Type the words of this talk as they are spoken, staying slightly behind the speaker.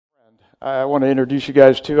I want to introduce you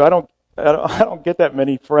guys to. I don't get that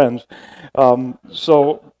many friends,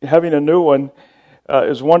 so having a new one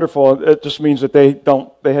is wonderful. It just means that they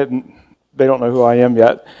don't know who I am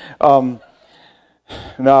yet.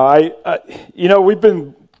 We've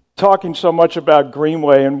been talking so much about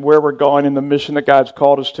Greenway and where we're going and the mission that God's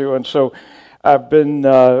called us to, and so I've been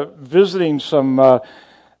visiting some of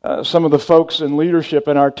the folks in leadership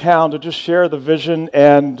in our town to just share the vision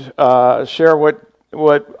and share what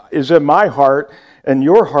is in my heart and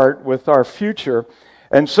your heart with our future.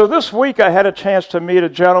 And so this week I had a chance to meet a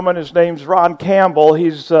gentleman. His name's Ron Campbell.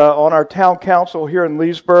 He's on our town council here in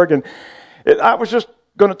Leesburg, and I was just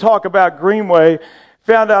going to talk about Greenway.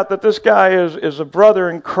 Found out that this guy is a brother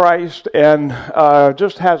in Christ and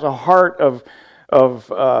just has a heart of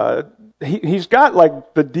he's got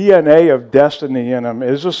like the DNA of destiny in him.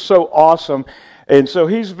 It's just so awesome. And so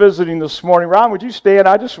he's visiting this morning. Ron, would you stand?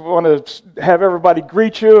 I just want to have everybody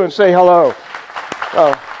greet you and say hello.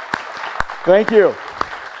 Thank you.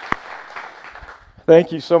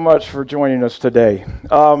 Thank you so much for joining us today.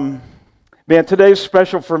 Today's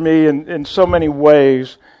special for me in so many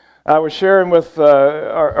ways. I was sharing with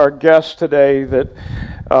our guests today that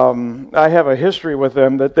I have a history with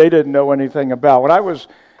them that they didn't know anything about. When I was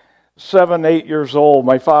 7, 8 years old,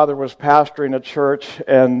 my father was pastoring a church,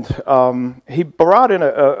 and he brought in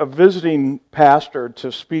a visiting pastor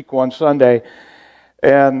to speak one Sunday,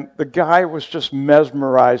 and the guy was just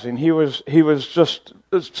mesmerizing. He was just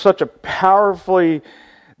such a powerfully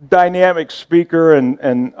dynamic speaker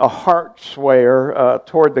and a heart swayer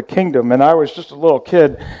toward the kingdom, and I was just a little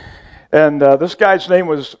kid, and this guy's name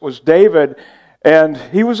was David. And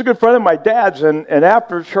he was a good friend of my dad's, and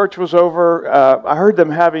after church was over, I heard them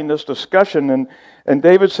having this discussion, and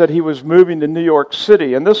David said he was moving to New York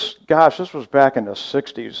City, and this was back in the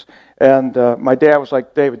 60s, and my dad was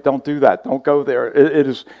like, David, don't do that, don't go there, it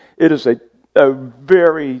is a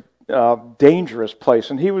very dangerous place,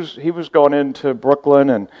 and he was going into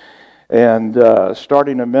Brooklyn and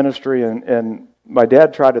starting a ministry, and my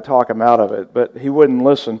dad tried to talk him out of it, but he wouldn't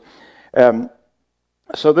listen.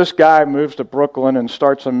 So this guy moves to Brooklyn and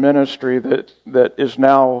starts a ministry that is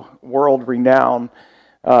now world-renowned.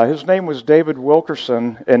 His name was David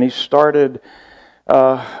Wilkerson, and he started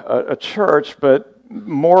a church, but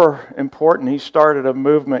more important, he started a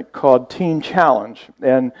movement called Teen Challenge.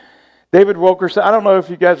 And David Wilkerson, I don't know if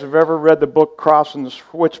you guys have ever read the book Crossing the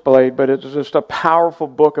Switchblade, but it's just a powerful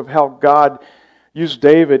book of how God used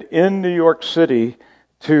David in New York City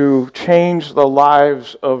to change the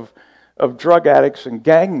lives of drug addicts and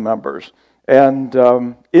gang members. And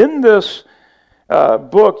in this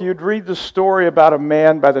book, you'd read the story about a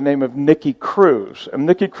man by the name of Nicky Cruz. And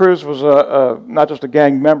Nicky Cruz was not just a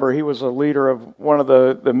gang member, he was a leader of one of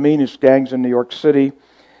the meanest gangs in New York City.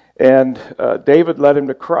 And David led him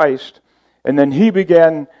to Christ. And then he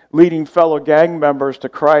began leading fellow gang members to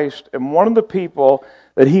Christ. And one of the people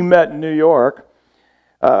that he met in New York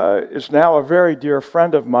is now a very dear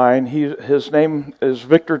friend of mine. His name is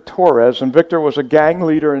Victor Torres, and Victor was a gang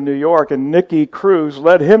leader in New York, and Nicky Cruz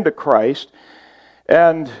led him to Christ.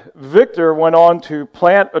 And Victor went on to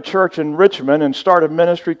plant a church in Richmond and start a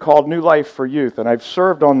ministry called New Life for Youth. And I've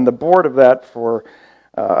served on the board of that for,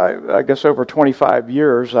 I guess, over 25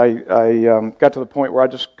 years. I got to the point where I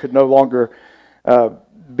just could no longer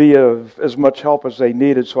be of as much help as they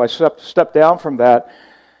needed, so I stepped down from that.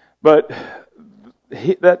 But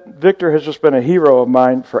that Victor has just been a hero of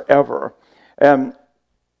mine forever. And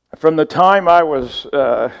from the time I was,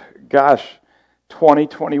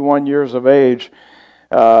 21 years of age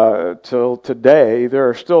till today, there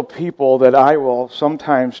are still people that I will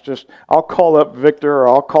sometimes I'll call up Victor or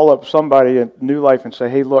I'll call up somebody at New Life and say,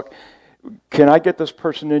 hey, look, can I get this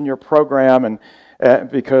person in your program? And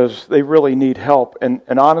because they really need help. And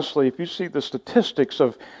honestly, if you see the statistics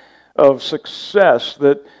of success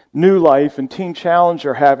that New Life and Teen Challenge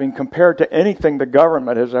are having compared to anything the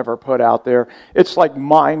government has ever put out there, it's like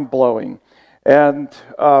mind-blowing. And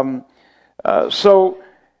so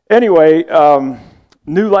anyway,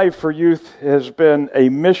 New Life for Youth has been a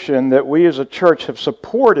mission that we as a church have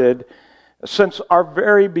supported since our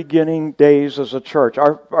very beginning days as a church.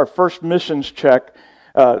 Our first missions check,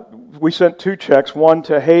 we sent 2 checks, one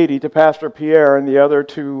to Haiti to Pastor Pierre and the other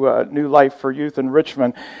to New Life for Youth in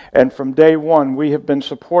Richmond. And from day one, we have been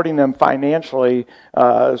supporting them financially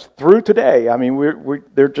through today. I mean,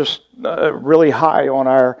 they're just really high on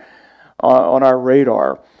our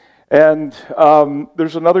radar. And there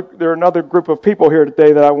are another group of people here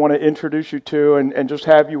today that I want to introduce you to and just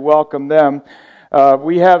have you welcome them.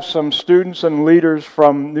 We have some students and leaders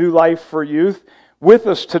from New Life for Youth with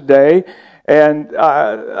us today. And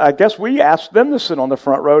I guess we asked them to sit on the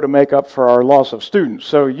front row to make up for our loss of students.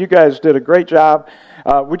 So you guys did a great job.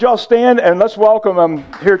 Would y'all stand and let's welcome them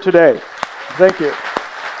here today. Thank you.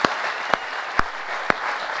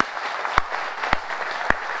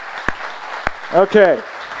 Okay.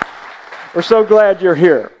 We're so glad you're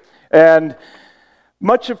here. And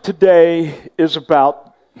much of today is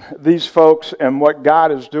about these folks and what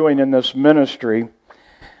God is doing in this ministry.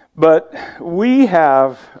 But we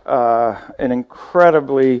have an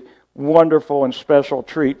incredibly wonderful and special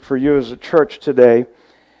treat for you as a church today.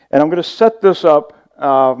 And I'm going to set this up.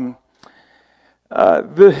 I'll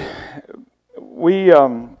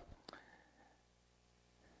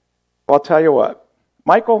tell you what.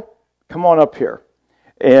 Michael, come on up here.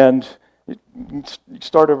 And you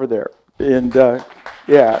start over there. And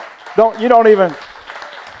yeah, you don't even.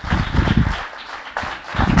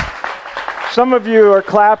 Some of you are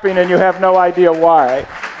clapping and you have no idea why.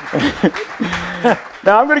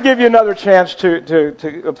 Now I'm going to give you another chance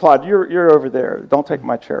to applaud. You're over there. Don't take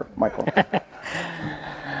my chair, Michael.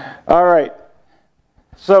 All right.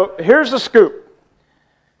 So here's the scoop.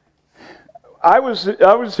 I was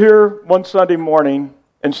here one Sunday morning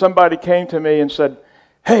and somebody came to me and said,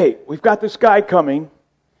 "Hey, we've got this guy coming,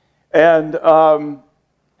 and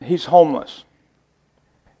he's homeless,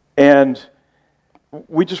 and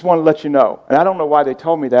we just want to let you know." And I don't know why they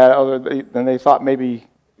told me that, other than they thought maybe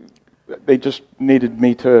they just needed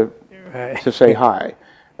me to say hi,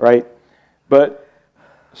 right? But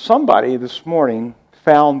somebody this morning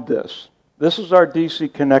found this. This is our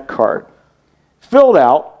DC Connect card, filled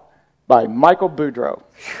out by Michael Boudreau,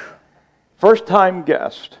 first-time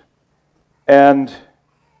guest, and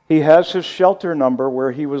he has his shelter number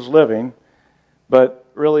where he was living, but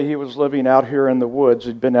really he was living out here in the woods.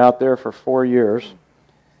 He'd been out there for 4 years.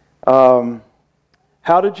 How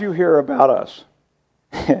did you hear about us?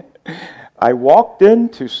 I walked in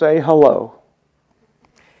to say hello.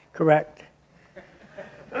 Correct.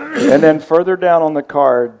 And then further down on the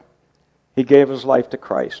card, he gave his life to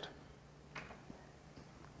Christ.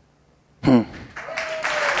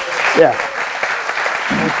 Yeah.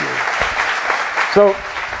 Thank you. So,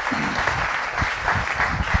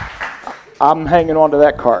 I'm hanging on to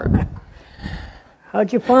that card.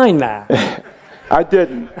 How'd you find that? I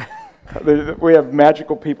didn't. We have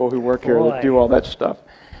magical people who work here that do all that stuff.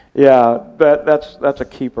 Yeah, that's a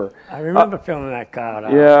keeper. I remember filling that card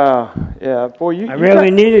out. Yeah. Boy, I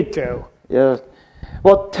really needed to. Yeah.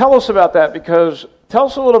 Well, tell us about that, because tell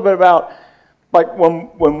us a little bit about, like,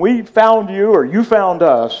 when we found you or you found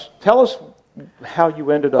us. Tell us how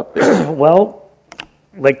you ended up there. Well,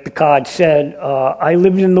 like the card said, I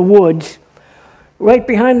lived in the woods right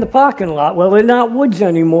behind the parking lot. Well, they're not woods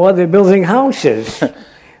anymore. They're building houses.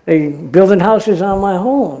 They're building houses on my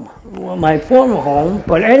home, my former home.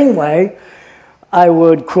 But anyway, I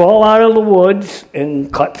would crawl out of the woods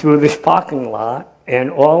and cut through this parking lot, and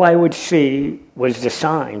all I would see was the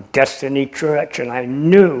sign, Destiny Church, and I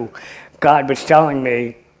knew God was telling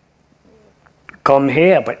me, come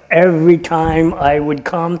here. But every time I would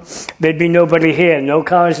come, there'd be nobody here, no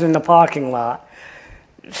cars in the parking lot.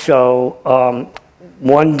 So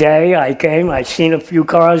one day I came, I seen a few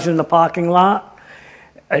cars in the parking lot.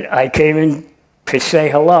 I came in to say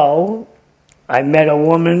hello. I met a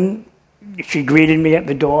woman. She greeted me at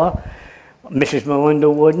the door, Mrs. Melinda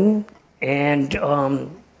Wooden, and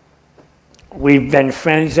we've been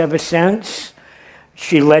friends ever since.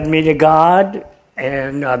 She led me to God,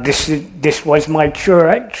 and this was my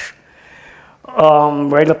church.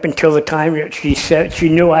 Right up until the time that she said she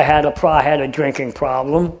knew I had a drinking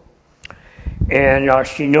problem, and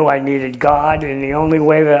she knew I needed God, and the only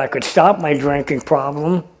way that I could stop my drinking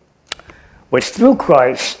problem was through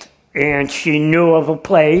Christ. And she knew of a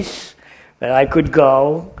place that I could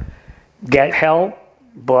go, get help,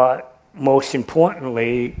 but most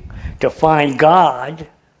importantly, to find God.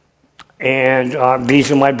 And these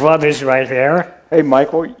are my brothers right here. Hey,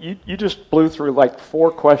 Michael, you just blew through like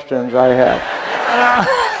 4 questions I had.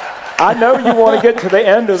 I know you want to get to the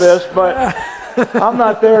end of this, but I'm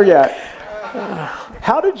not there yet.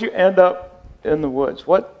 How did you end up in the woods?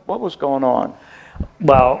 What was going on?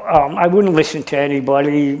 Well, I wouldn't listen to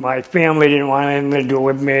anybody. My family didn't want anything to do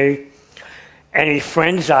with me. Any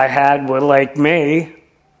friends I had were like me.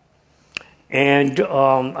 And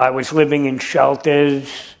I was living in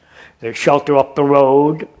shelters, the shelter up the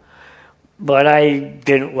road. But I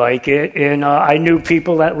didn't like it. And I knew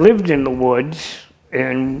people that lived in the woods.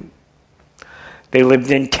 And they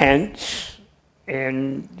lived in tents.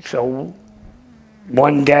 And so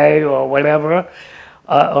one day or whatever,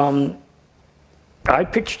 I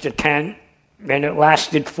pitched a tent, and it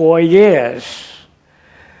lasted 4 years.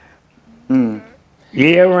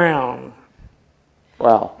 year round.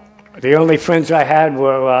 Wow. The only friends I had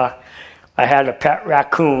were, I had a pet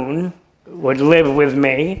raccoon, would live with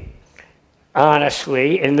me,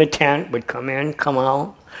 honestly, in the tent, would come in, come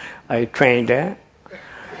out. I trained it.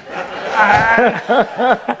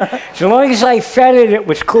 So long as I fed it, it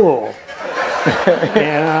was cool.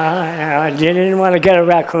 I didn't want to get a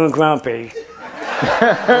raccoon grumpy.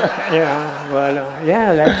 That's.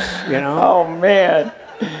 Oh, man.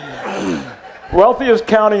 Wealthiest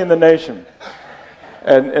county in the nation.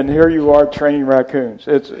 And here you are training raccoons.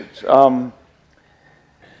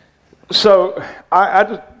 So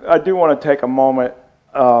I do want to take a moment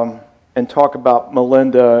and talk about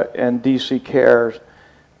Melinda and DC Cares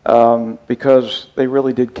because they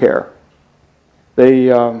really did care.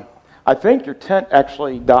 I think your tent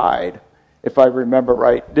actually died, if I remember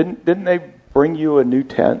right. Didn't they bring you a new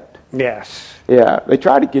tent? Yes. Yeah, they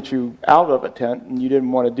tried to get you out of a tent, and you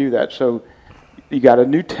didn't want to do that. So you got a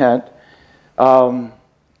new tent.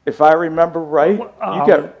 If I remember right,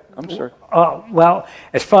 I'm sorry. Well,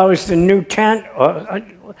 as far as the new tent, I'll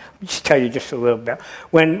just tell you just a little bit.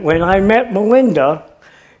 When I met Melinda,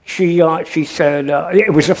 she said,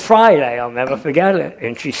 it was a Friday, I'll never forget it,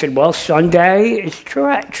 and she said, well, Sunday is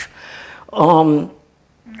church.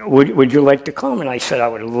 Would you like to come? And I said, I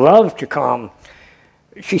would love to come.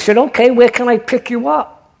 She said, okay, where can I pick you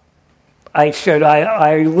up? I said,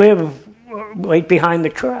 I live right behind the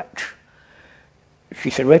church. She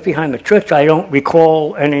said, right behind the church? I don't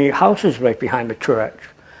recall any houses right behind the church.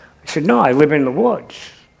 I said, no, I live in the woods,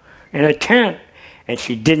 in a tent. And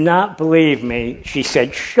she did not believe me. She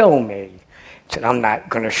said, show me. I said, I'm not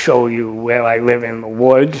going to show you where I live in the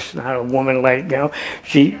woods. Not a woman like,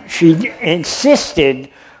 She insisted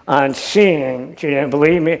on seeing. She didn't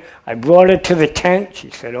believe me. I brought her to the tent.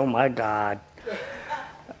 She said, oh, my God.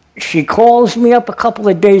 She calls me up a couple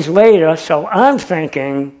of days later, so I'm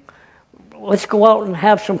thinking, let's go out and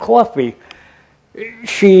have some coffee.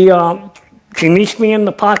 She meets me in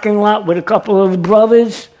the parking lot with a couple of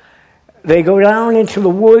brothers. They go down into the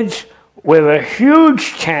woods with a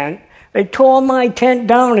huge tent. They tore my tent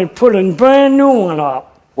down and put a brand new one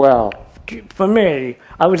up. Wow. For me,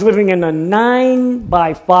 I was living in a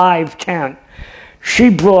 9x5 tent. She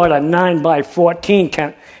brought a 9x14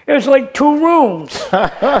 tent. It was like 2 rooms.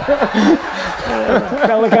 Felt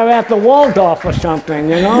like I'm at the Waldorf or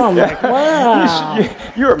something, I'm like, wow.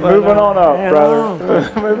 You were moving on up,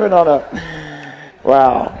 brother. Moving on up.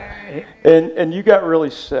 Wow. And you got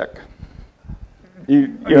really sick.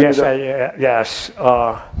 Yes.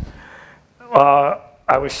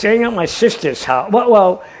 I was staying at my sister's house.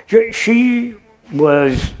 Well, she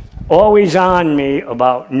was always on me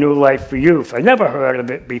about New Life for Youth. I never heard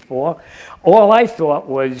of it before. All I thought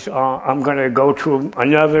was I'm going to go to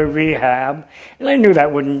another rehab, and I knew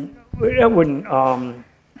that wouldn't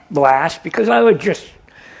last because I would just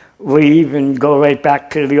leave and go right back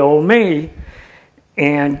to the old me.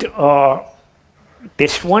 And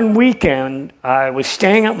this one weekend, I was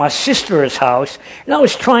staying at my sister's house, and I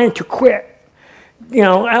was trying to quit,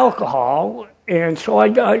 alcohol. And so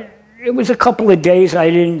it was a couple of days I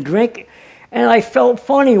didn't drink, and I felt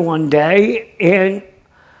funny one day, and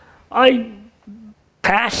I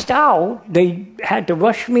passed out. They had to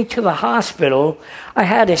rush me to the hospital. I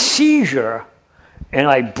had a seizure, and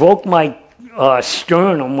I broke my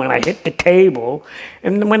sternum when I hit the table.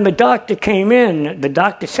 And when the doctor came in, the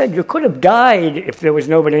doctor said, you could have died if there was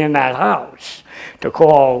nobody in that house to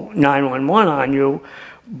call 911 on you.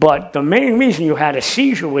 But the main reason you had a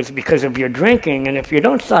seizure was because of your drinking, and if you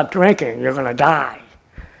don't stop drinking, you're going to die.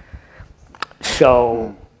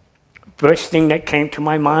 So, first thing that came to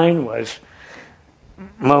my mind was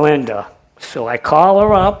Melinda. So I call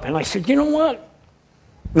her up, and I said, you know what?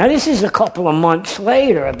 Now, this is a couple of months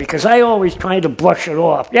later, because I always tried to brush it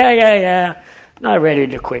off. Yeah. Not ready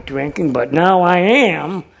to quit drinking, but now I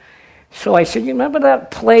am. So I said, you remember that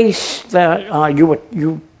place that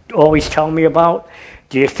you always tell me about?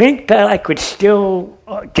 Do you think that I could still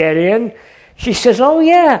get in? She says, oh,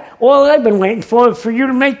 yeah. Well, I've been waiting for you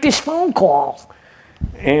to make this phone call.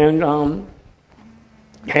 And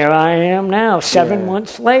here I am now, 7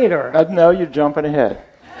 months later. No, you're jumping ahead.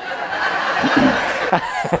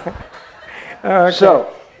 Okay.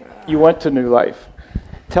 So, you went to New Life.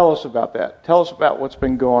 Tell us about that. Tell us about what's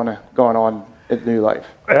been going on at New Life.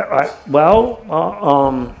 I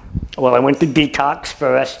went to detox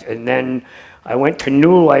first, and then I went to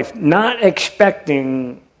New Life, not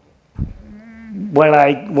expecting what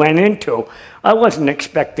I went into. I wasn't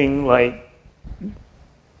expecting,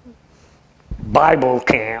 Bible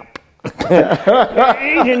camp.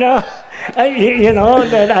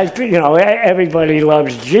 everybody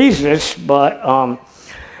loves Jesus, but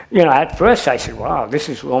at first I said, wow, this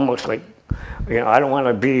is almost like, I don't want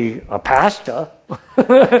to be a pastor.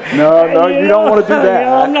 No, you don't want to do that.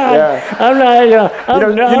 I'm not. Yeah.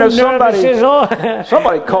 I'm not.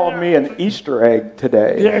 Somebody called me an Easter egg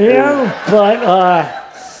today.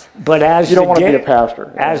 But as you don't want to be a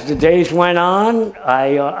pastor. As the days went on,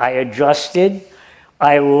 I adjusted.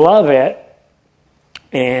 I love it,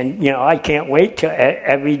 and I can't wait till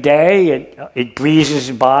every day it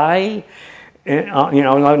breezes by. And,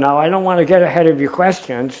 now I don't want to get ahead of your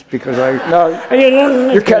questions because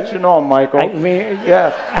you're catching on, Michael.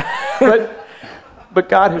 Yeah, but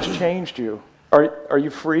God has changed you. Are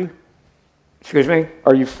you free? Excuse me?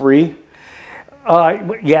 Are you free?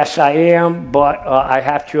 Yes, I am, but I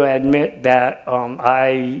have to admit that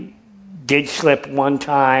I did slip one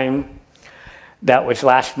time. That was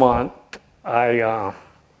last month. I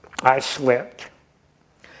slipped,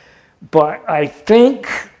 but I think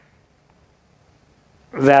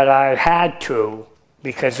that I had to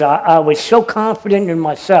because I was so confident in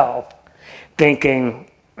myself, thinking,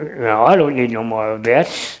 I don't need no more of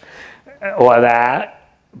this or that,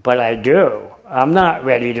 but I do. I'm not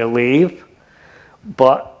ready to leave.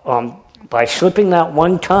 But by slipping that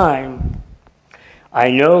one time, I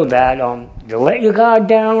know that you let your guard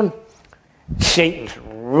down, Satan's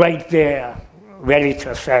right there, ready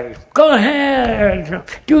to say, "Go ahead,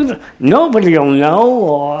 nobody will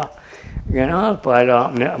know," But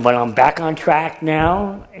I'm back on track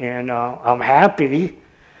now, and I'm happy.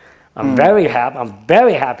 I'm very happy. I'm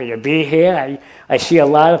very happy to be here. I see a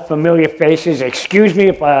lot of familiar faces. Excuse me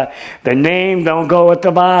if the name don't go with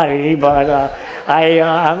the body, but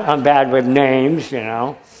I'm bad with names.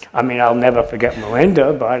 I mean, I'll never forget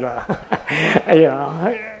Melinda, but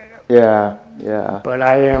Yeah. But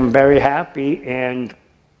I am very happy, and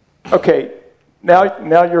okay.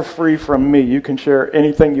 Now you're free from me. You can share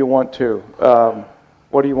anything you want to.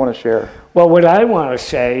 What do you want to share? Well, what I want to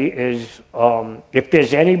say is if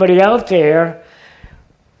there's anybody out there,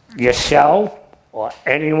 yourself or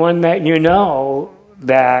anyone that you know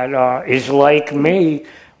that is like me,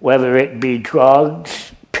 whether it be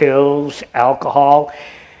drugs, pills, alcohol,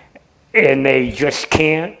 and they just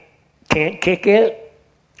can't kick it,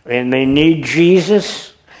 and they need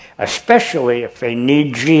Jesus, especially if they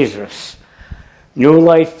need Jesus, New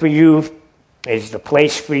Life for You is the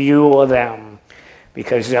place for you or them.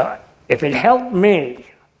 Because if it helped me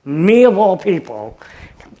of all people,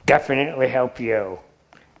 definitely help you,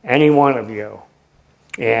 any one of you.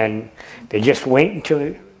 And they're just waiting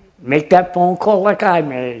to make that phone call like I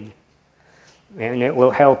made, and it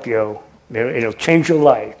will help you. It'll change your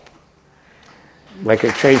life, like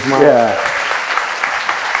it changed mine. Yeah.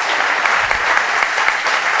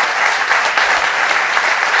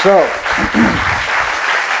 So.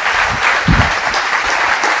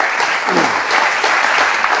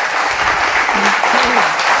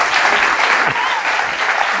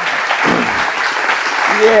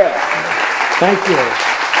 Yeah. Thank you.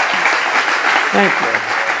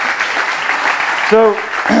 So,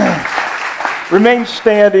 remain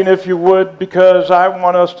standing if you would, because I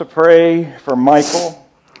want us to pray for Michael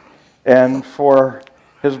and for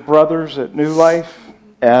his brothers at New Life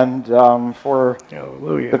and for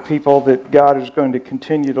Hallelujah. The people that God is going to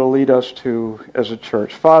continue to lead us to as a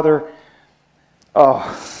church. Father,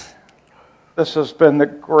 this has been the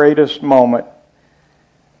greatest moment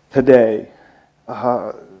today.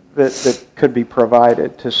 That could be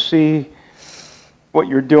provided, to see what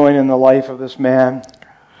you're doing in the life of this man,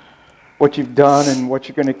 what you've done and what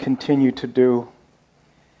you're going to continue to do.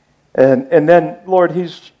 And then, Lord,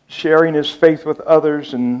 he's sharing his faith with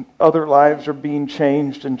others, and other lives are being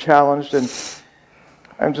changed and challenged. And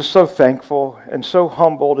I'm just so thankful and so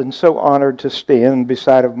humbled and so honored to stand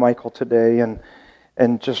beside of Michael today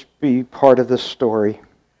and just be part of this story.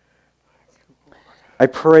 I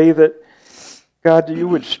pray that God, you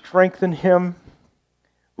would strengthen him,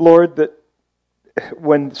 Lord, that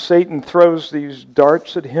when Satan throws these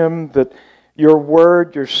darts at him, that your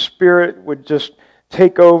word, your spirit would just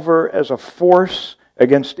take over as a force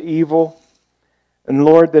against evil. And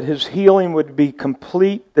Lord, that his healing would be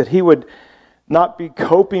complete, that he would not be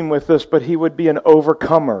coping with this, but he would be an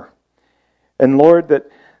overcomer. And Lord,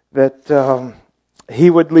 that he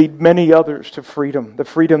would lead many others to freedom, the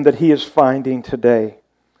freedom that he is finding today.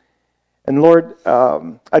 And Lord,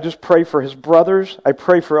 I just pray for his brothers. I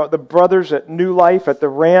pray for the brothers at New Life at the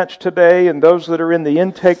ranch today, and those that are in the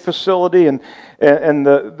intake facility, and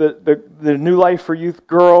the New Life for Youth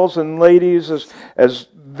girls and ladies as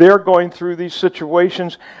they're going through these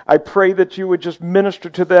situations. I pray that you would just minister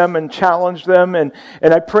to them and challenge them. And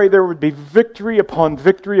I pray there would be victory upon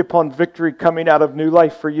victory upon victory coming out of New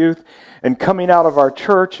Life for Youth and coming out of our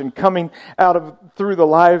church and coming out of through the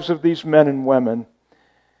lives of these men and women.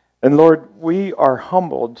 And Lord, we are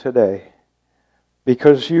humbled today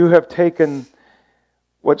because you have taken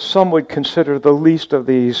what some would consider the least of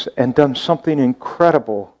these and done something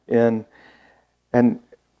incredible in, and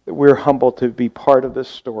we're humbled to be part of this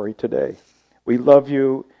story today. We love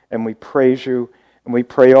you and we praise you, and we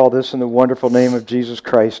pray all this in the wonderful name of Jesus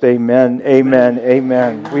Christ. Amen, amen,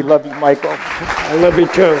 amen. We love you, Michael. I love you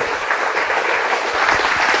too.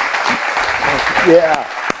 Yeah.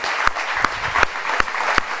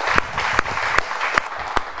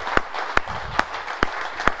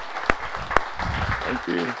 Thank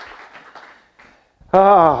you.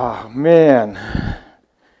 Ah, man.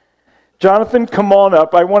 Jonathan, come on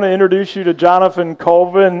up. I want to introduce you to Jonathan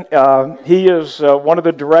Colvin. He is one of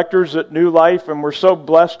the directors at New Life, and we're so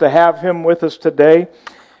blessed to have him with us today.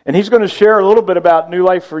 And he's going to share a little bit about New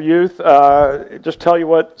Life for Youth, just tell you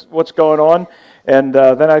what's going on. And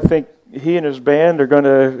then I think he and his band are going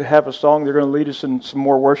to have a song. They're going to lead us in some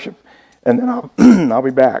more worship. And then I'll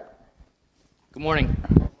be back. Good morning.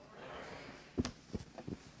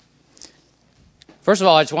 First of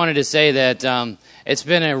all, I just wanted to say that it's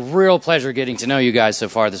been a real pleasure getting to know you guys so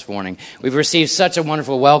far this morning. We've received such a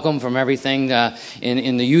wonderful welcome from everything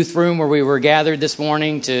in the youth room where we were gathered this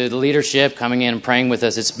morning to the leadership coming in and praying with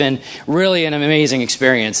us. It's been really an amazing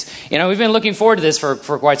experience. You know, we've been looking forward to this for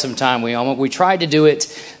quite some time. We tried to do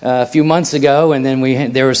it a few months ago, and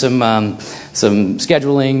then there were some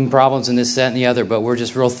scheduling problems and this, that, and the other, but we're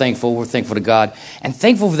just real thankful. We're thankful to God, and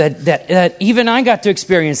thankful that even I got to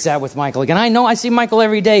experience that with Michael. Again, I know I see Michael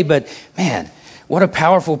every day, but man, what a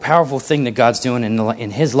powerful, powerful thing that God's doing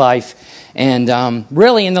in his life, and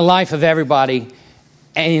really in the life of everybody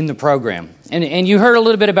in the program. And you heard a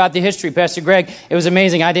little bit about the history, Pastor Greg. It was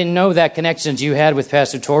amazing. I didn't know that connections you had with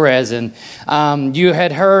Pastor Torres. And you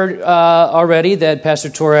had heard already that Pastor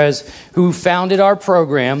Torres, who founded our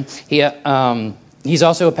program, he's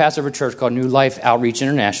also a pastor of a church called New Life Outreach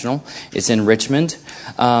International. It's in Richmond.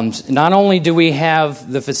 Not only do we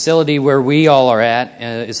have the facility where we all are at,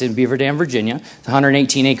 it's in Beaver Dam, Virginia. It's a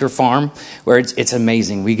 118-acre farm where it's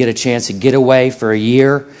amazing. We get a chance to get away for a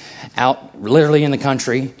year out literally in the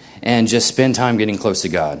country and just spend time getting close to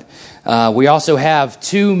God. We also have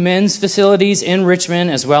 2 men's facilities in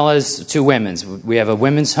Richmond as well as 2 women's. We have a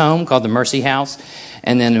women's home called the Mercy House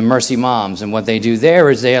and then the Mercy Moms. And what they do there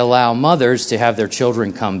is they allow mothers to have their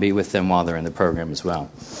children come be with them while they're in the program as well.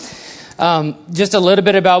 Just a little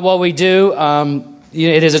bit about what we do.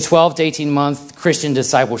 It is a 12 to 18-month Christian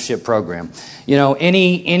discipleship program. You know,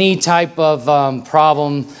 any type of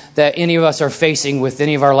problem that any of us are facing with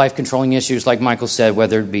any of our life-controlling issues, like Michael said,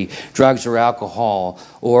 whether it be drugs or alcohol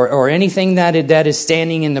or anything that is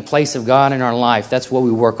standing in the place of God in our life, that's what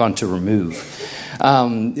we work on to remove.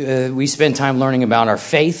 We spend time learning about our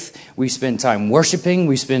faith. We spend time worshiping.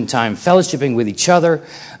 We spend time fellowshipping with each other.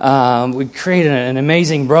 We create an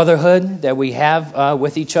amazing brotherhood that we have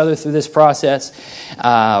with each other through this process.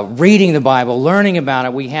 Reading the Bible, learning about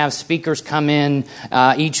it. We have speakers come in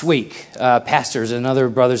each week, pastors and other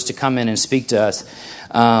brothers to come in and speak to us.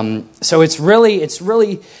 So it's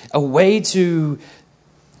really a way to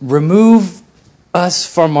remove us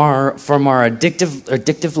from our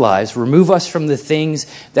addictive lives, remove us from the things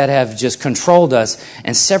that have just controlled us,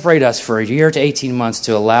 and separate us for a year to 18 months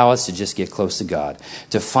to allow us to just get close to God,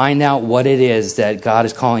 to find out what it is that God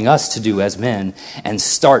is calling us to do as men and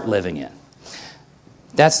start living it.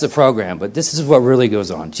 That's the program, but this is what really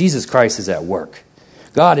goes on. Jesus Christ is at work.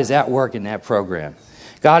 God is at work in that program.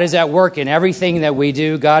 God is at work in everything that we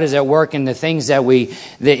do. God is at work in the things that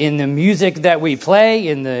in the music that we play,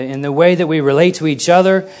 in the way that we relate to each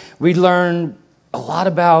other. We learn a lot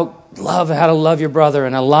about love, how to love your brother,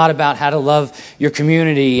 and a lot about how to love your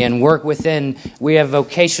community and work within. We have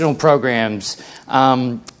vocational programs.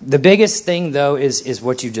 The biggest thing, though, is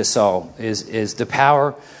what you just saw, is the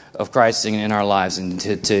power of Christ in our lives, and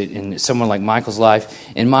in someone like Michael's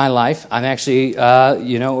life, in my life. I'm actually, part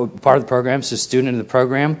of the program, so a student of the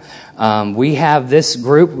program. We have this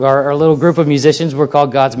group, our little group of musicians. We're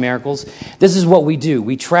called God's Miracles. This is what we do.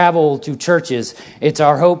 We travel to churches. It's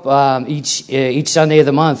our hope each Sunday of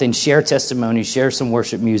the month and share testimony, share some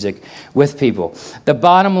worship music with people. The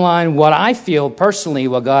bottom line, what I feel personally,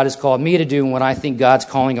 what God has called me to do, and what I think God's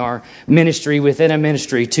calling our ministry within a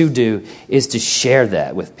ministry to do, is to share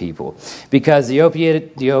that with people. Because the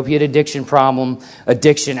opiate addiction problem,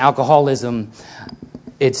 alcoholism,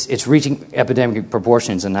 it's reaching epidemic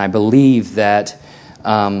proportions, and I believe that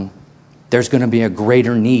there's going to be a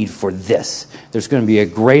greater need for this. There's going to be a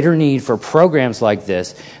greater need for programs like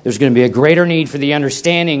this. There's going to be a greater need for the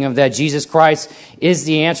understanding of that Jesus Christ is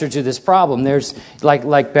the answer to this problem. There's,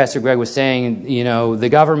 like Pastor Greg was saying, the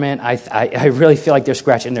government, I really feel like they're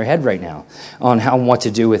scratching their head right now on what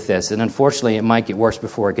to do with this. And unfortunately, it might get worse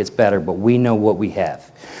before it gets better, but we know what we have.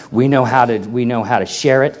 We know how to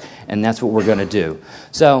share it, and that's what we're going to do.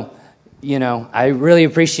 So, we all really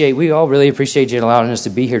appreciate you allowing us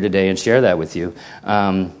to be here today and share that with you.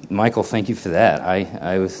 Michael, thank you for that.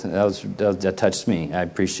 That touched me. I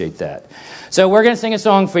appreciate that. So we're going to sing a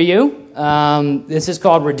song for you. This is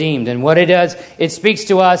called Redeemed. And what it does, it speaks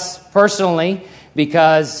to us personally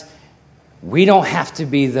because we don't have to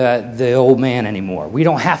be the old man anymore. We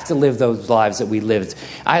don't have to live those lives that we lived.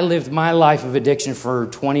 I lived my life of addiction for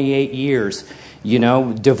 28 years.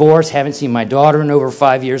 Divorce, haven't seen my daughter in over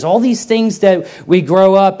 5 years. All these things that we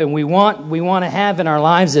grow up and we want to have in our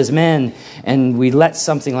lives as men, and we let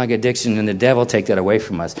something like addiction and the devil take that away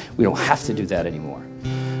from us. We don't have to do that anymore.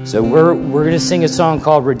 So we're going to sing a song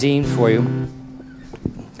called Redeemed for you.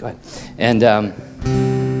 Go ahead. And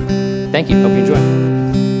thank you. Hope you enjoy.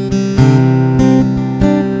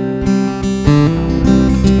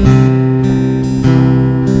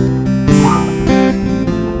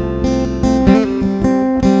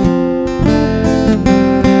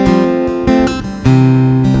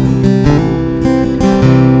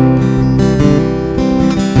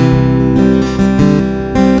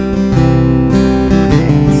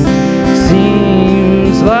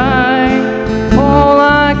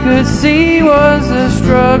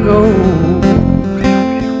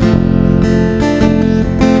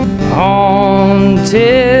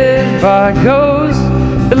 Haunted by ghosts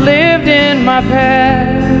that lived in my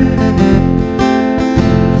past,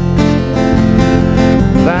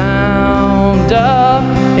 bound up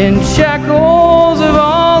in shackles of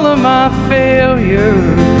all of my failures,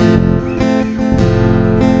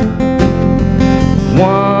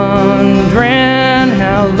 wondering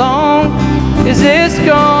how long is this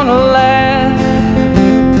gonna last.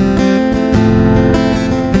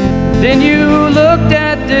 Then you looked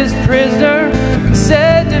at this prisoner and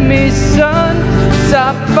said to me, son,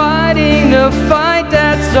 stop fighting the fight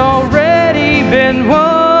that's already been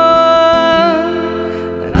won.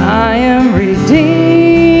 And I am redeemed.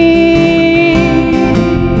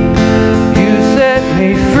 You set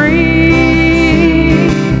me free.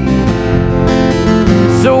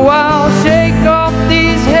 So I'll shake off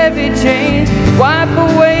these heavy chains, wipe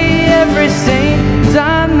away every stain, 'cause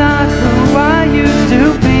I'm not who I used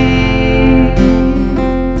to be.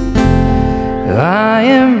 I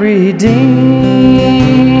am redeemed.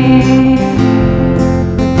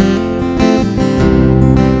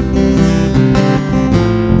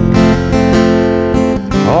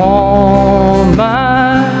 All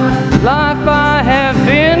my life I have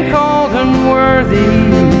been called unworthy,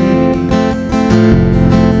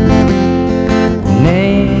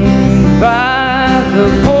 named by the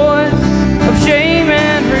voice of shame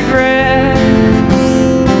and regret.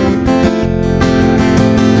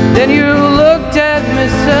 Then you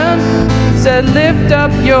son said, lift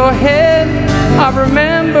up your head. I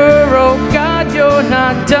remember, oh God, you're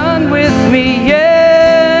not done with me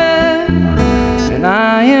yet. And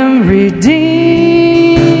I am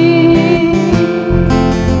redeemed.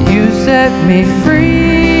 You set me free.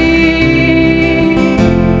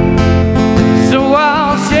 So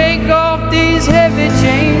I'll shake off these heavy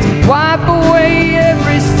chains, wipe away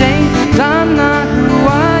every stain, 'cause I'm not who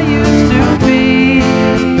I used to be.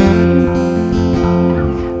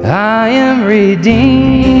 I am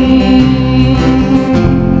redeemed.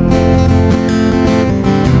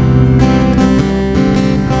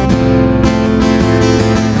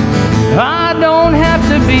 I don't have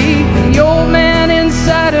to be the old man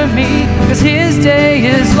inside of me, 'cause his day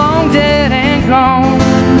is long dead and gone.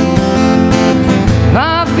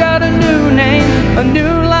 I've got a new name, a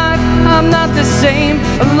new life, I'm not the same,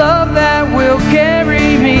 a love that will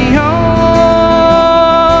carry me on.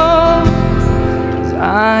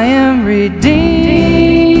 I am redeemed.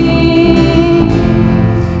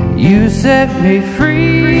 You set me free.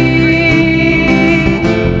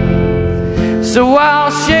 So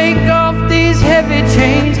I'll shake off these heavy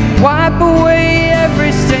chains, wipe away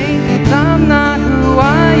every stain, 'cause I'm not who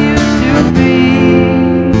I used to be.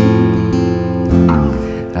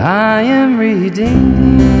 I am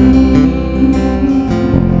redeemed.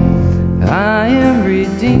 I am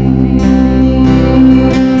redeemed.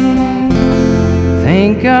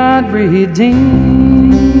 Thank God, redeemed.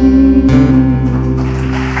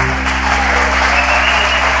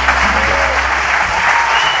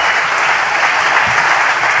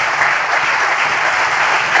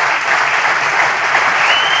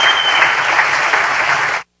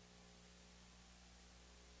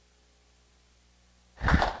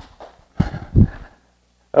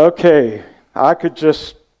 Okay, I could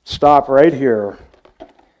just stop right here,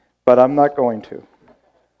 but I'm not going to.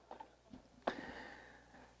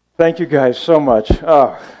 Thank you guys so much.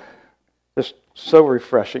 Just so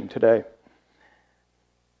refreshing today.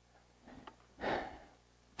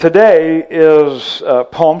 Today is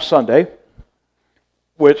Palm Sunday,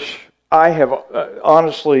 which I have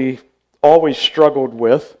honestly always struggled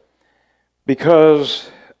with because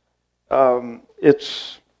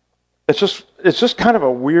it's just kind of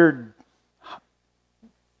a weird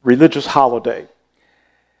religious holiday.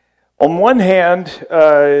 On one hand,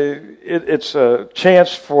 it's a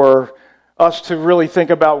chance for us to really think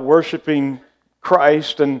about worshiping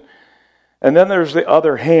Christ, and then there's the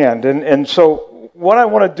other hand. And so what I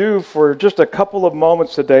want to do for just a couple of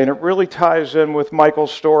moments today, and it really ties in with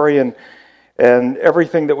Michael's story and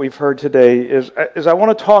everything that we've heard today, is I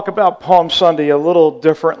want to talk about Palm Sunday a little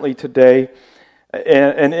differently today.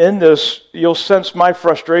 And in this, you'll sense my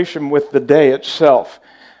frustration with the day itself.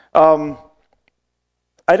 I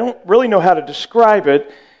don't really know how to describe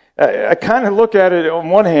it. I kind of look at it on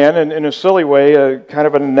one hand, and in a silly way, kind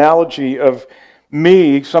of an analogy of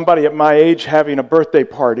me, somebody at my age, having a birthday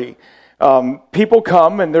party. People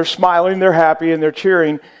come, and they're smiling, they're happy, and they're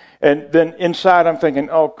cheering, and then inside I'm thinking,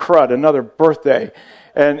 oh, crud, another birthday.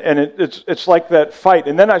 And it's like that fight.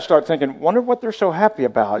 And then I start thinking, wonder what they're so happy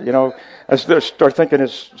about. You know, I start thinking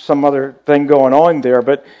it's some other thing going on there.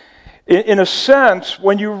 But in a sense,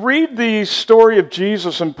 when you read the story of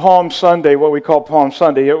Jesus in Palm Sunday, what we call Palm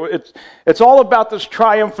Sunday, it's all about this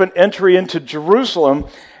triumphant entry into Jerusalem.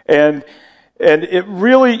 And it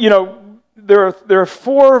really, you know, there are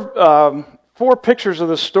four pictures of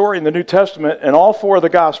this story in the New Testament, and all four of the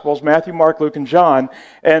Gospels, Matthew, Mark, Luke, and John.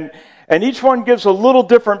 And each one gives a little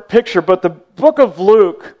different picture, but the book of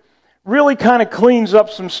Luke really kind of cleans up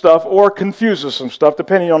some stuff or confuses some stuff,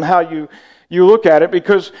 depending on how you look at it,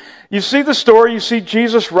 because you see the story, you see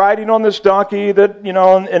Jesus riding on this donkey that, you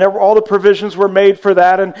know, and all the provisions were made for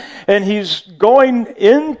that, and he's going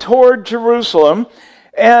in toward Jerusalem,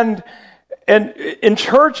 and in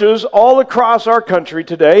churches all across our country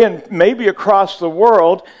today, and maybe across the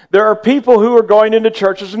world, there are people who are going into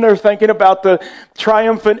churches and they're thinking about the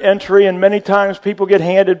triumphant entry, and many times people get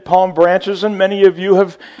handed palm branches, and many of you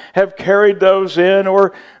have carried those in,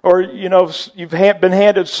 or you know, you've been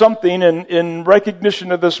handed something in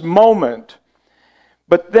recognition of this moment.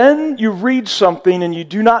 But then you read something and you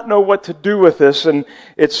do not know what to do with this, and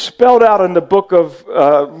it's spelled out in the book of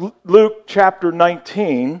Luke chapter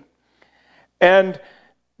 19. And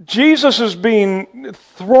Jesus is being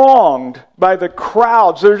thronged by the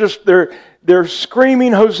crowds. They're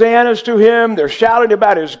screaming hosannas to him. They're shouting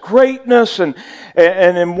about his greatness. And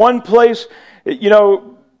in one place, you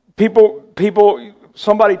know,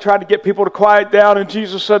 somebody tried to get people to quiet down, and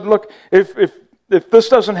Jesus said, "Look, if this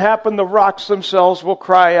doesn't happen, the rocks themselves will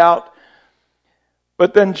cry out."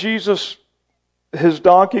 But then Jesus, his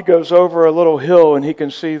donkey goes over a little hill, and he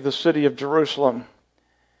can see the city of Jerusalem.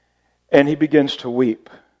 And he begins to weep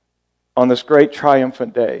on this great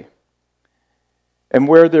triumphant day. And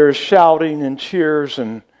where there's shouting and cheers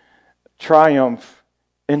and triumph,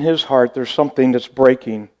 in his heart there's something that's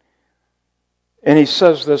breaking. And he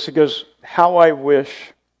says this, he goes, "How I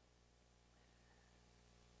wish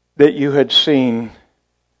that you had seen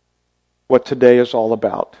what today is all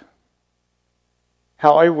about.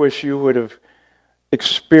 How I wish you would have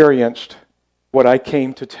experienced what I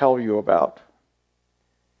came to tell you about."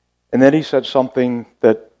 And then he said something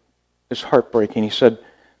that is heartbreaking. He said,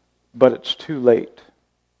 "But it's too late.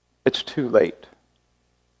 It's too late."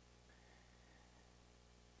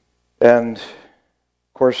 And,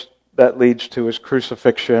 of course, that leads to his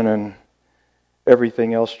crucifixion and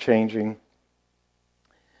everything else changing.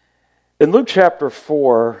 In Luke chapter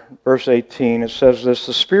 4, verse 18, it says this,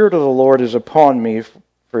 "The Spirit of the Lord is upon me,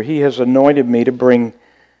 for he has anointed me to bring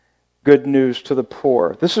good news to the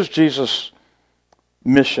poor." This is Jesus'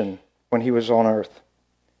 mission when he was on earth.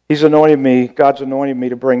 He's anointed me, God's anointed me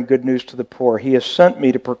to bring good news to the poor. He has sent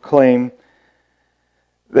me to proclaim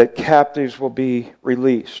that captives will be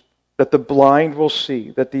released, that the blind will see,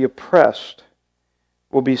 that the oppressed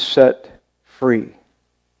will be set free.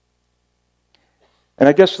 And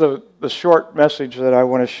I guess the short message that I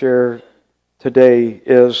want to share today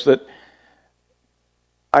is that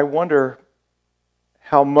I wonder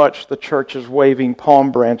how much the church is waving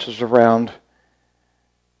palm branches around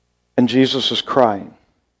and Jesus is crying.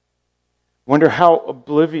 Wonder how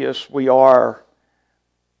oblivious we are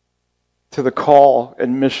to the call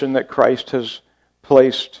and mission that Christ has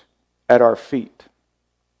placed at our feet.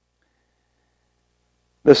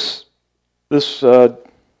 This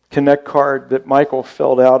Connect card that Michael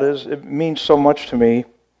filled out, it means so much to me.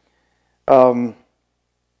 I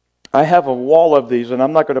have a wall of these, and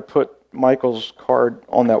I'm not going to put Michael's card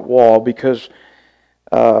on that wall because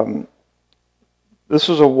this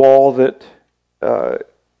is a wall that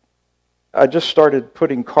I just started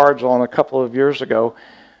putting cards on a couple of years ago.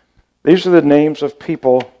 These are the names of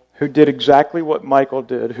people who did exactly what Michael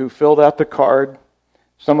did, who filled out the card.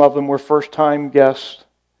 Some of them were first-time guests.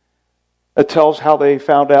 It tells how they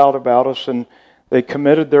found out about us and they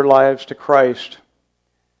committed their lives to Christ,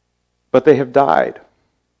 but they have died.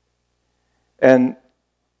 And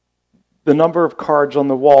the number of cards on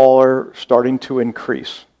the wall are starting to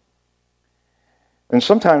increase. And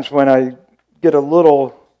sometimes when I get a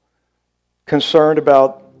little concerned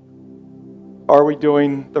about, are we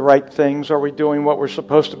doing the right things? Are we doing what we're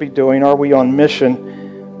supposed to be doing? Are we on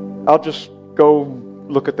mission? I'll just go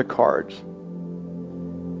look at the cards.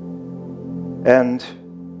 And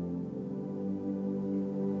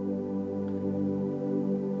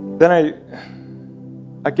then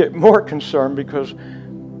I get more concerned because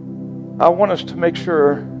I want us to make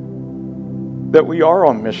sure that we are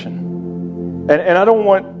on mission. And I don't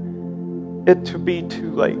want it to be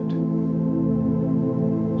too late.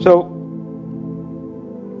 So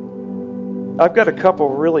I've got a couple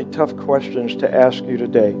really tough questions to ask you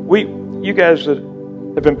today. You guys that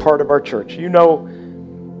have been part of our church, you know,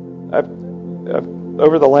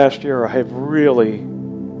 over the last year, I have really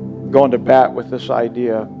gone to bat with this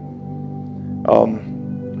idea.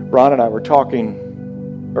 Ron and I were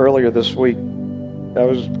talking earlier this week. I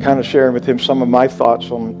was kind of sharing with him some of my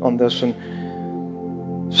thoughts on this, and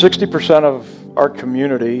 60% of our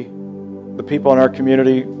community, the people in our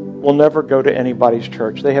community, will never go to anybody's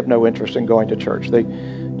church. They have no interest in going to church. They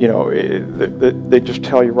just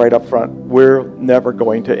tell you right up front, we're never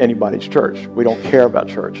going to anybody's church. We don't care about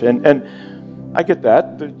church. And I get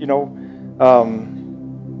that.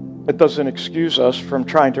 It doesn't excuse us from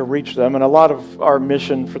trying to reach them. And a lot of our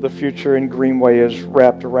mission for the future in Greenway is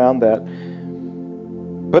wrapped around that.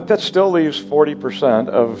 But that still leaves 40%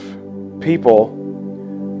 of people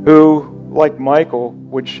who, like Michael,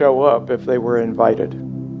 would show up if they were invited.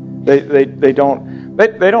 They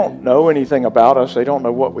don't know anything about us. They don't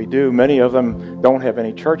know what we do. Many of them don't have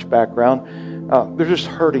any church background. They're just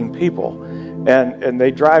hurting people. And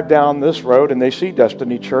they drive down this road and they see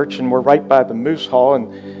Destiny Church, and we're right by the Moose Hall,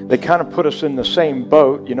 and they kind of put us in the same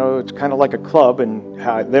boat. You know, it's kind of like a club, and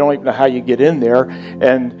they don't even know how you get in there.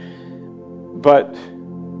 But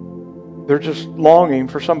they're just longing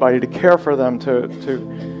for somebody to care for them,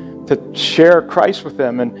 to share Christ with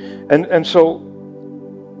them. And so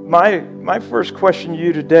my first question to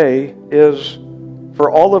you today is,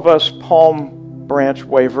 for all of us palm branch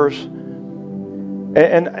wavers,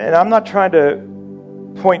 and I'm not trying to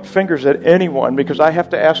point fingers at anyone, because I have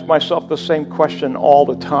to ask myself the same question all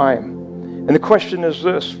the time. And the question is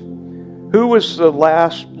this: who was the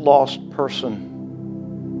last lost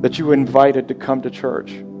person that you invited to come to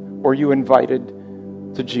church, or you invited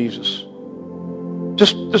to Jesus?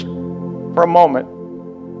 Just for a moment,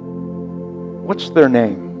 what's their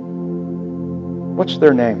name? What's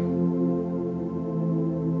their name?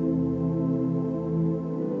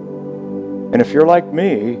 And if you're like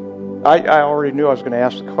me, I already knew I was going to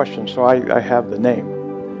ask the question, so I have the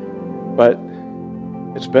name. But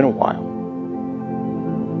it's been a while.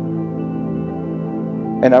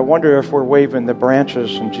 And I wonder if we're waving the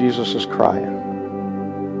branches and Jesus is crying.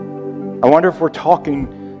 I wonder if we're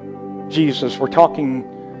talking Jesus, we're talking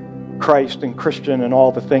Christ and Christian and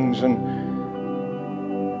all the things, and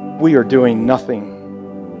we are doing nothing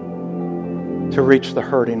to reach the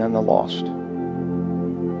hurting and the lost.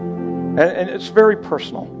 And it's very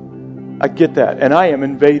personal. I get that. And I am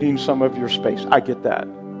invading some of your space. I get that.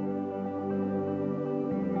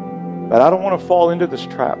 But I don't want to fall into this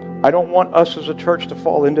trap. I don't want us as a church to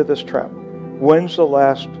fall into this trap. When's the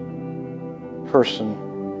last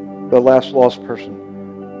person, the last lost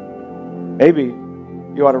person? Maybe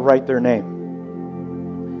you ought to write their name.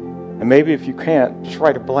 And maybe if you can't, just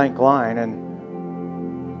write a blank line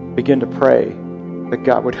and begin to pray that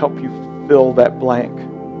God would help you fill that blank.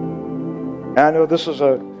 And I know this is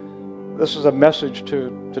a message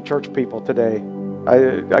to church people today.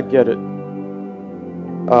 I get it.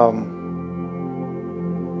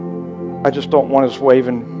 I just don't want us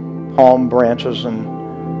waving palm branches and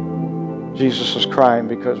Jesus is crying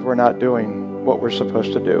because we're not doing what we're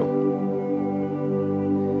supposed to do.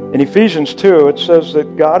 In Ephesians 2, it says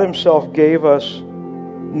that God himself gave us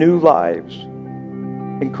new lives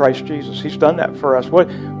in Christ Jesus. He's done that for us.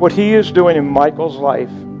 What he is doing in Michael's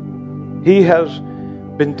life, he has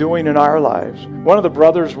been doing in our lives. One of the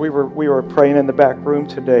brothers, we were praying in the back room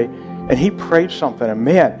today, and he prayed something, and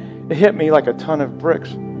man, it hit me like a ton of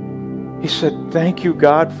bricks. He said, thank you,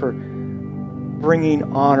 God, for bringing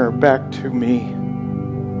honor back to me.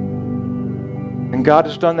 And God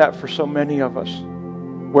has done that for so many of us,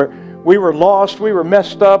 where we were lost, we were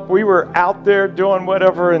messed up, we were out there doing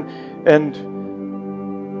whatever and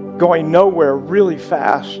going nowhere really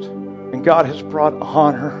fast. And God has brought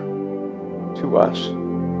honor to us.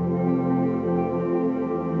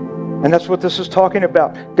 And that's what this is talking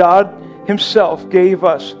about. God Himself gave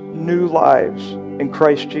us new lives in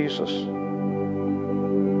Christ Jesus.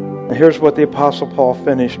 And here's what the Apostle Paul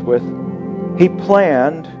finished with. He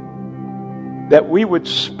planned that we would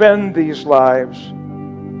spend these lives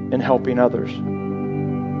in helping others.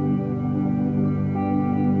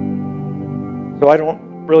 So I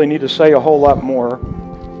don't really need to say a whole lot more.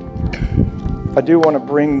 I do want to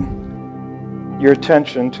bring your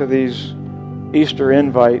attention to these Easter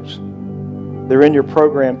invites. They're in your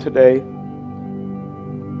program today.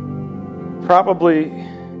 Probably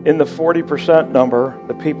in the 40% number,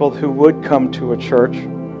 the people who would come to a church,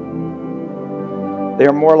 they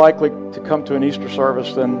are more likely to come to an Easter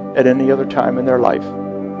service than at any other time in their life.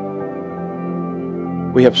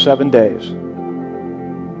 We have 7 days.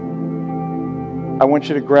 I want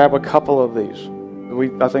you to grab a couple of these.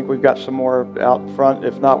 I think we've got some more out front.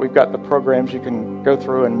 If not, we've got the programs you can go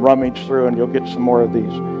through and rummage through, and you'll get some more of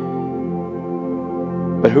these.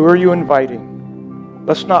 But who are you inviting?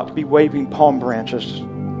 Let's not be waving palm branches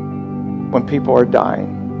when people are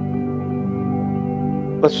dying.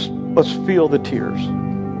 Let's feel the tears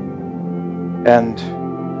and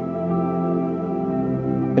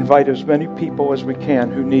invite as many people as we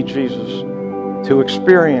can who need Jesus to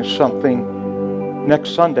experience something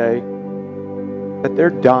next Sunday that they're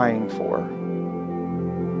dying for.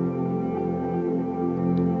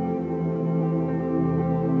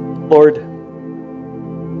 Lord,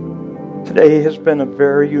 today has been a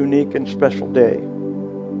very unique and special day.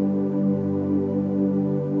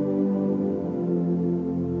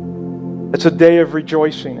 It's a day of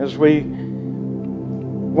rejoicing as we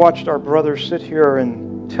watched our brother sit here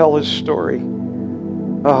and tell his story.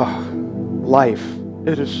 Life.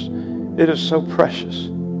 It is so precious.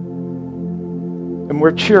 And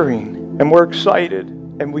we're cheering and we're excited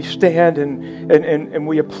and we stand and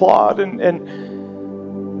we applaud and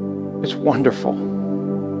it's wonderful.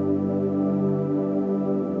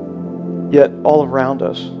 Yet all around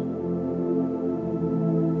us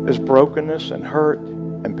is brokenness and hurt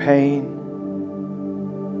and pain.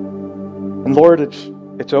 And Lord,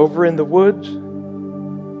 it's over in the woods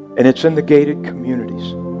and it's in the gated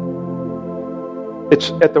communities.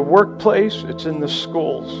 It's at the workplace, it's in the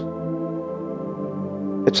schools.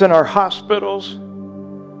 It's in our hospitals,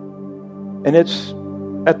 and it's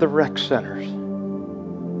at the rec centers.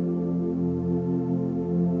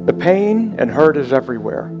 The pain and hurt is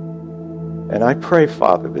everywhere. And I pray,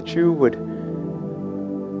 Father, that you would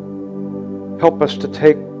help us to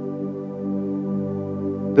take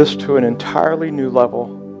this to an entirely new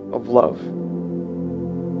level of love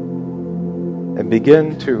and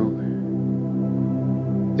begin to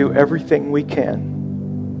do everything we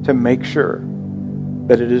can to make sure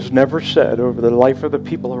that it is never said over the life of the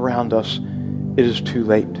people around us, it is too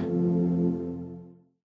late.